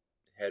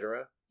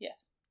 Hedorah?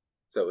 Yes.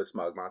 So it was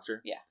Smog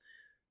Monster? Yeah.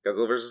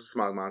 Godzilla versus the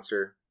Smog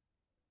Monster.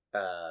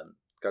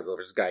 Godzilla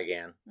versus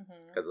Gigan.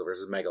 Mm-hmm. Godzilla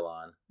versus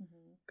Megalon.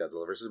 Mm-hmm.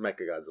 Godzilla versus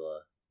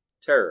Mechagodzilla.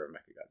 Terror of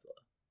Mechagodzilla.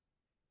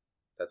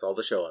 That's all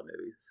the Showa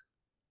movies.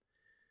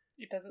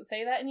 It doesn't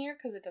say that in here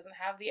because it doesn't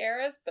have the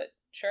eras, but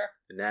sure.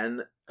 And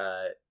then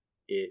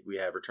we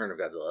have Return of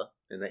Godzilla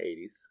in the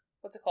 80s.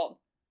 What's it called?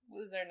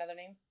 Was there another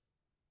name?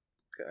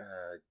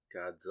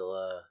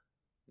 Godzilla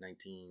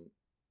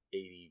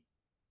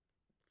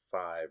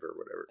 1985 or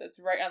whatever. That's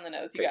right on the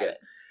nose. You got it.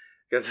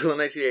 Godzilla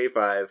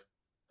 1985.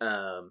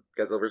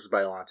 Godzilla versus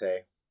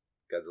Biollante.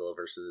 Godzilla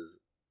versus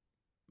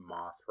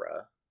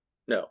Mothra.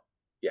 No.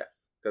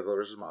 Yes. Godzilla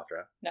versus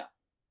Mothra.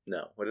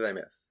 No. What did I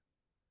miss?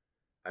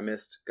 I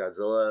missed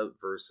Godzilla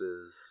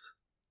versus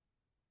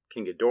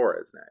King Ghidorah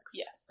is next.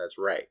 Yes. That's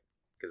right.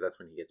 Because that's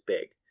when he gets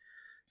big.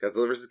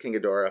 Godzilla versus King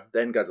Ghidorah,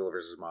 then Godzilla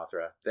versus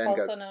Mothra, then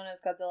also known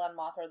as Godzilla and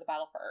Mothra: The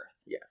Battle for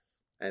Earth.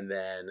 Yes. And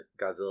then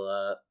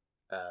Godzilla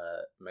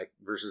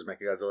versus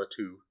Mechagodzilla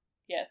 2.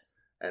 Yes.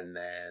 And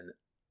then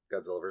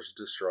Godzilla versus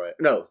Destroya.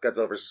 No,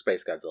 Godzilla versus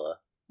Space Godzilla.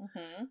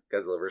 Mm-hmm.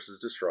 Godzilla versus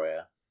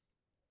Destroya.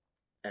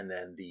 And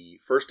then the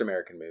first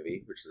American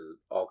movie, which is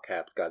all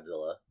caps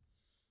Godzilla.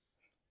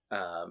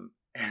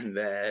 And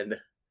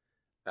then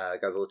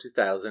Godzilla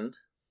 2000.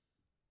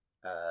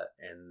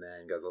 And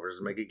then Godzilla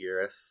vs.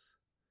 Megaguirus.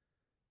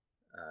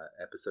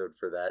 Episode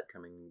for that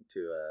coming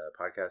to a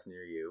podcast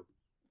near you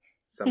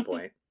at some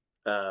point.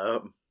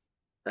 After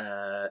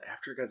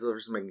Godzilla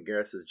vs.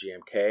 Megaguirus is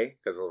GMK.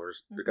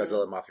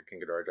 Godzilla, Mothra, King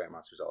Ghidorah, Giant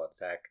Monsters All Out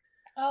Attack.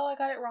 Oh, I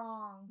got it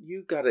wrong.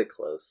 You got it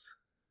close.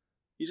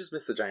 You just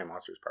missed the Giant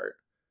Monsters part.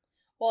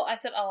 Well, I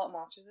said All Out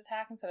Monsters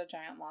Attack instead of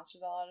Giant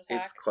Monsters All Out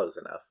Attack. It's close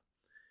enough.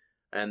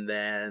 And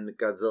then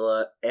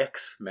Godzilla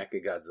X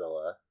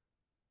Mechagodzilla.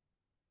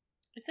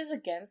 It says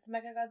against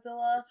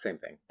Mechagodzilla. Same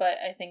thing. But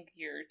I think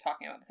you're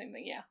talking about the same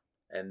thing, yeah.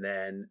 And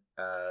then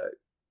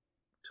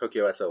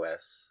Tokyo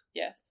SOS.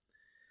 Yes.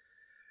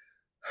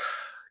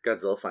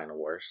 Godzilla Final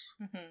Wars.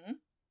 Mm-hmm.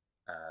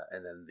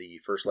 And then the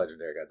first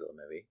legendary Godzilla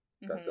movie,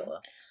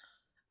 Godzilla.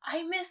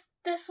 I missed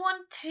this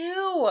one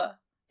too.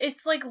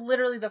 It's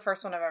literally the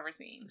first one I've ever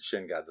seen.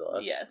 Shin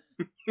Godzilla. Yes.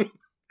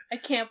 I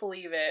can't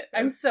believe it.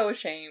 I'm so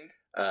ashamed.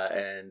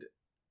 And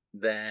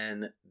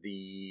then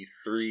the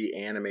 3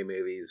 anime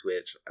movies,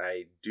 which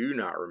I do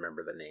not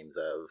remember the names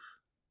of.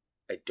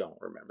 I don't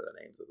remember the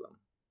names of them.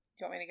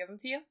 Do you want me to give them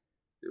to you?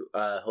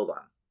 Hold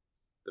on.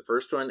 The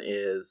first one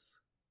is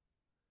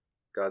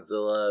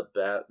Godzilla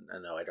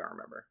no, I don't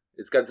remember.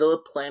 It's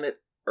Godzilla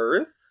Planet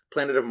Earth?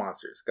 Planet of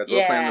Monsters.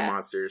 Godzilla Planet of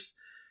Monsters.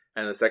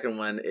 And the second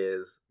one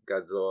is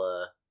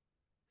Godzilla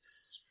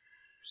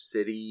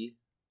City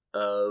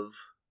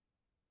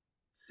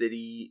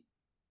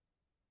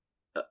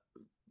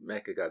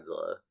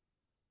Mechagodzilla.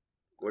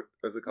 What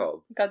was it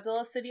called?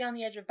 Godzilla City on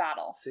the Edge of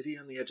Battle. City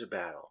on the Edge of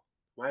Battle.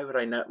 Why would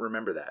I not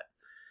remember that?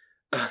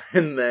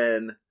 And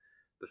then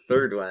the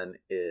third one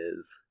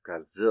is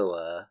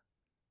Godzilla,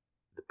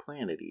 the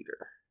Planet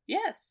Eater.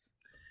 Yes.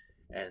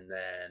 And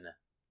then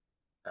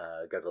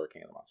Godzilla,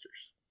 King of the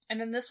Monsters. And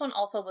then this one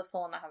also lists the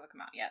one that hasn't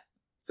come out yet.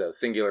 So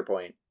Singular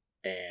Point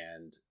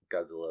and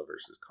Godzilla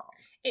versus Kong.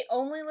 It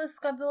only lists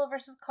Godzilla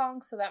versus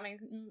Kong, so that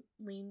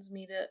leads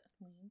me to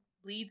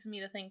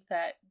think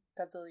that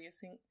Godzilla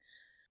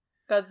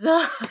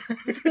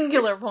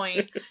Singular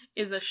Point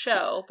is a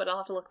show, but I'll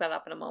have to look that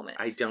up in a moment.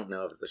 I don't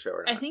know if it's a show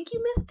or not. I think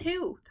you missed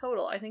 2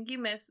 total. I think you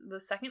missed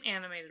the second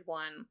animated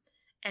one,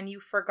 and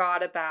you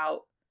forgot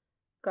about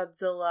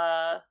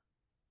Godzilla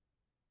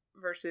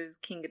versus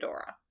King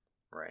Ghidorah.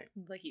 Right.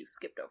 Like you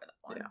skipped over that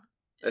one.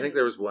 Yeah. I think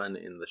there was one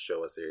in the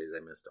Showa series I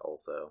missed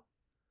also.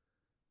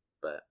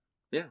 But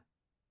yeah,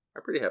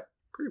 I'm pretty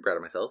proud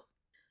of myself.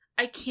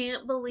 I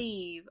can't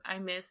believe I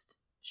missed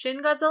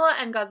Shin Godzilla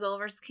and Godzilla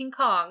vs. King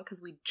Kong,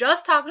 because we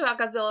just talked about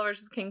Godzilla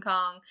vs. King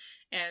Kong,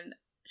 and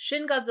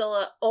Shin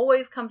Godzilla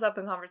always comes up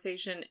in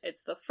conversation.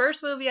 It's the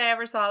first movie I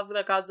ever saw of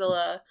the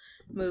Godzilla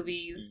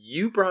movies.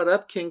 You brought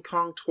up King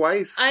Kong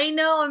twice. I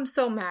know, I'm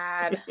so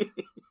mad.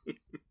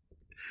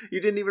 You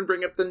didn't even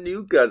bring up the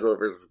new Godzilla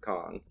vs.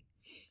 Kong.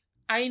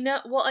 I know.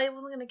 Well, I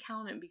wasn't going to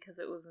count it because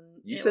it wasn't.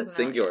 You said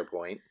Singular Point.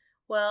 Point.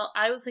 Well,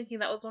 I was thinking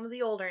that was one of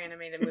the older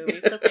animated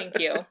movies, so thank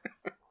you.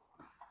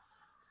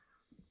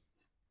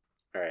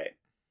 All right.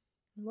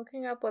 I'm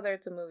looking up whether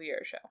it's a movie or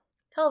a show.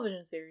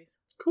 Television series.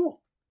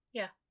 Cool.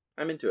 Yeah.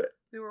 I'm into it.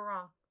 We were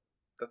wrong.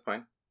 That's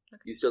fine.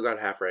 Okay. You still got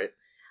half right.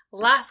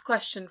 Last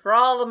question for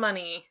all the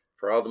money.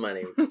 For all the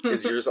money.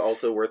 Is yours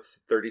also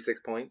worth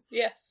 36 points?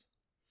 Yes.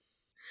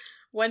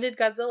 When did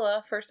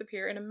Godzilla first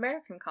appear in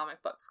American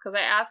comic books? Because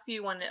I asked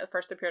you when it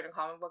first appeared in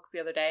comic books the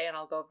other day, and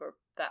I'll go over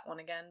that one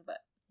again, but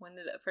when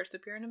did it first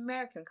appear in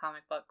American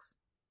comic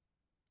books?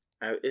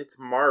 It's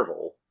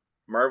Marvel.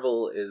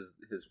 Marvel is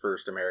his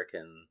first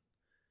American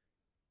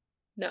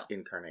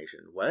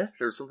incarnation. What?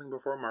 There's something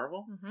before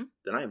Marvel? Mm-hmm.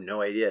 Then I have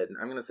no idea.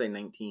 I'm going to say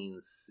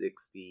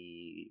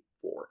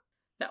 1964.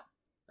 No.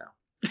 No.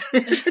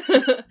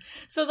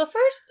 So the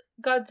first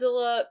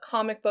Godzilla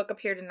comic book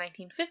appeared in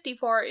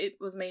 1954. It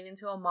was made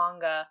into a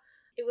manga.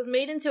 It was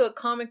made into a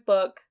comic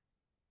book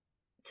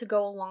to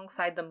go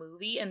alongside the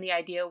movie, and the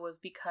idea was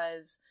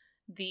because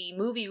the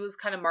movie was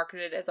kind of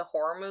marketed as a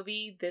horror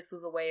movie, this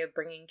was a way of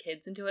bringing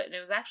kids into it, and it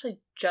was actually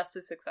just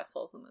as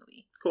successful as the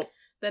movie. Cool.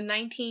 The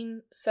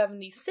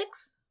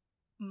 1976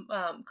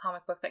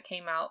 comic book that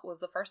came out was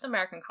the first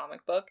American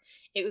comic book.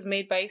 It was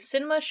made by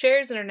Cinema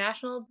Shares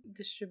International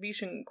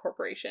Distribution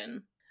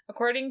Corporation.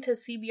 According to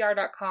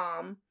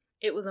CBR.com,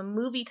 it was a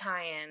movie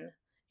tie-in.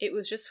 It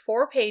was just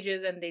 4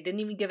 pages, and they didn't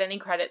even give any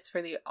credits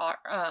for the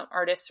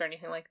artists or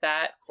anything like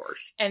that. Of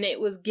course. And it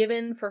was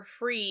given for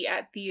free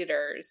at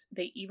theaters.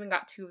 They even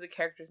got 2 of the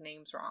characters'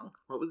 names wrong.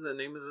 What was the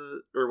name of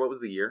what was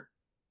the year?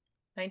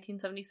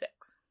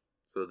 1976.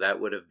 So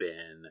that would have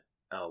been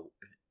an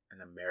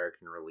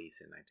American release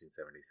in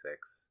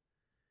 1976.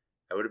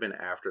 That would have been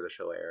after the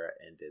Showa era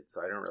ended,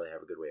 so I don't really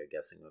have a good way of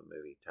guessing what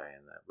movie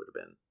tie-in that would have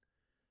been.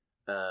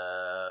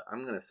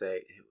 I'm going to say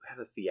it had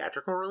a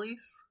theatrical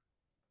release?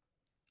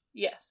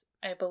 Yes,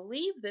 I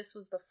believe this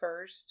was the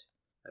first.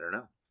 I don't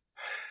know.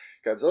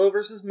 Godzilla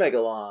vs.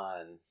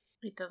 Megalon.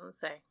 It doesn't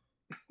say.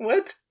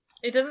 What?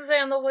 It doesn't say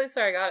on the place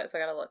where I got it, so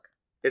I gotta look.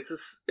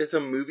 It's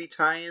a movie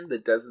tie-in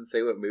that doesn't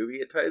say what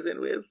movie it ties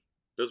in with.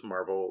 Those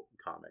Marvel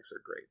comics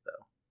are great,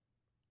 though.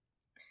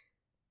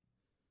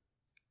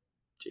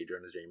 J.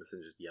 Jonah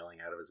Jameson just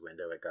yelling out of his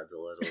window at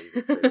Godzilla to leave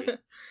the city.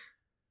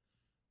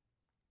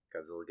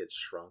 Godzilla gets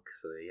shrunk,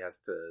 so he has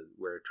to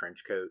wear a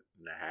trench coat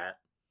and a hat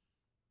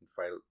and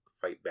fight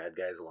bad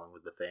guys along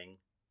with the Thing.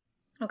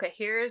 Okay,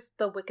 here's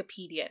the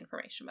Wikipedia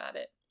information about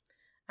it,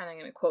 and I'm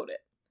going to quote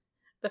it.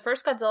 The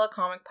first Godzilla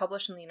comic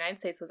published in the United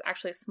States was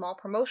actually a small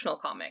promotional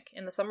comic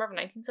in the summer of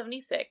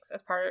 1976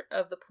 as part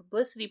of the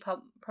publicity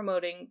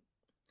promoting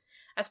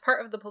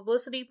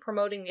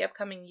the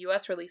upcoming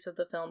U.S. release of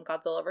the film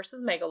Godzilla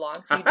vs.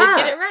 Megalon. So you did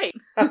get it right.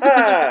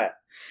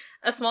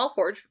 A small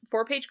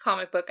 4-page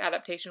comic book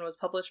adaptation was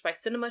published by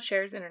Cinema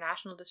Shares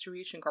International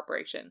Distribution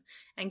Corporation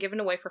and given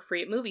away for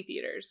free at movie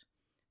theaters.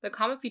 The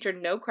comic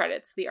featured no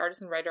credits, the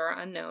artist and writer are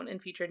unknown,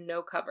 and featured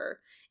no cover.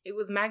 It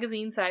was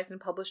magazine-sized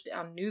and published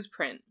on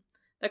newsprint.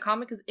 The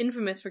comic is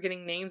infamous for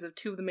getting names of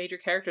 2 of the major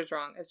characters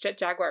wrong, as Jet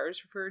Jaguar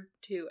is referred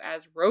to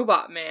as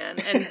Robot Man,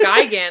 and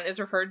Gigan is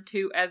referred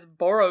to as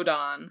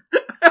Borodon.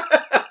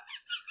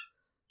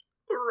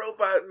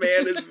 Robot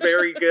Man is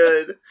very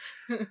good.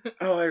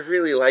 Oh, I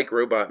really like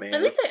Robot Man.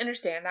 At least I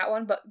understand that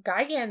one, but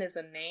Gigan is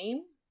a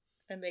name,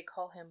 and they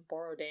call him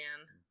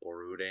Borodan.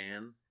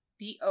 Borodan?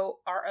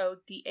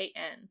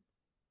 Borodan.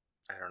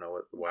 I don't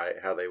know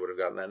how they would have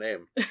gotten that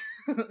name.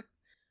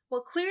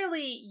 Well,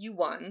 clearly you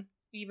won,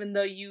 even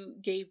though you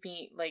gave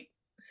me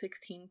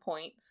 16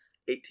 points.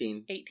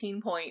 18.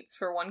 18 points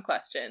for one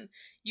question.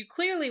 You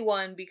clearly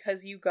won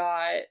because you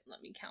got,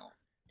 let me count.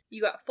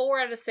 You got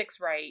 4 out of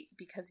 6 right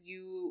because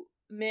you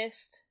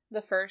missed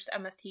the first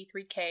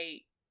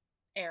MST3K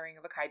airing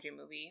of a kaiju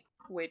movie,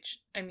 which,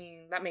 I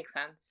mean, that makes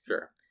sense.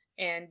 Sure.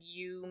 And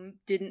you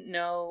didn't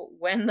know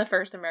when the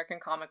first American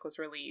comic was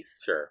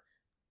released. Sure.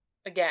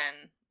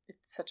 Again,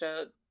 it's such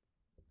a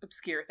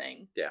obscure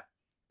thing. Yeah.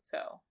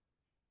 So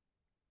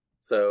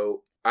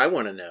I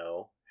want to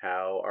know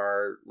how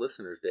our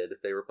listeners did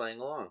if they were playing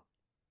along.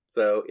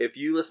 So if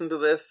you listened to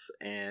this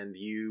and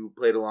you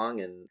played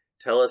along, and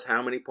tell us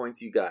how many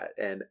points you got,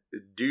 and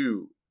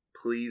do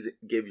please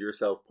give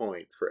yourself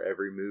points for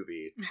every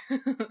movie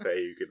that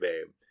you could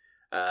name.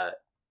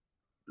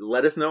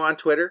 Let us know on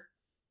Twitter.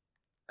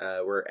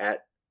 We're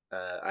at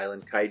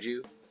Island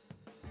Kaiju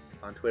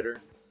on Twitter.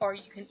 Or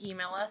you can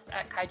email us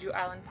at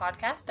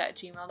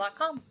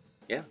kaijuislandpodcast@gmail.com.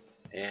 Yeah.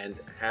 And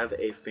have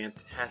a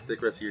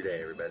fantastic rest of your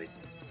day, everybody.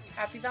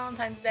 Happy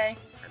Valentine's Day.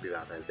 Happy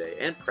Valentine's Day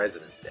and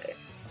President's Day.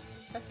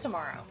 That's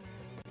tomorrow.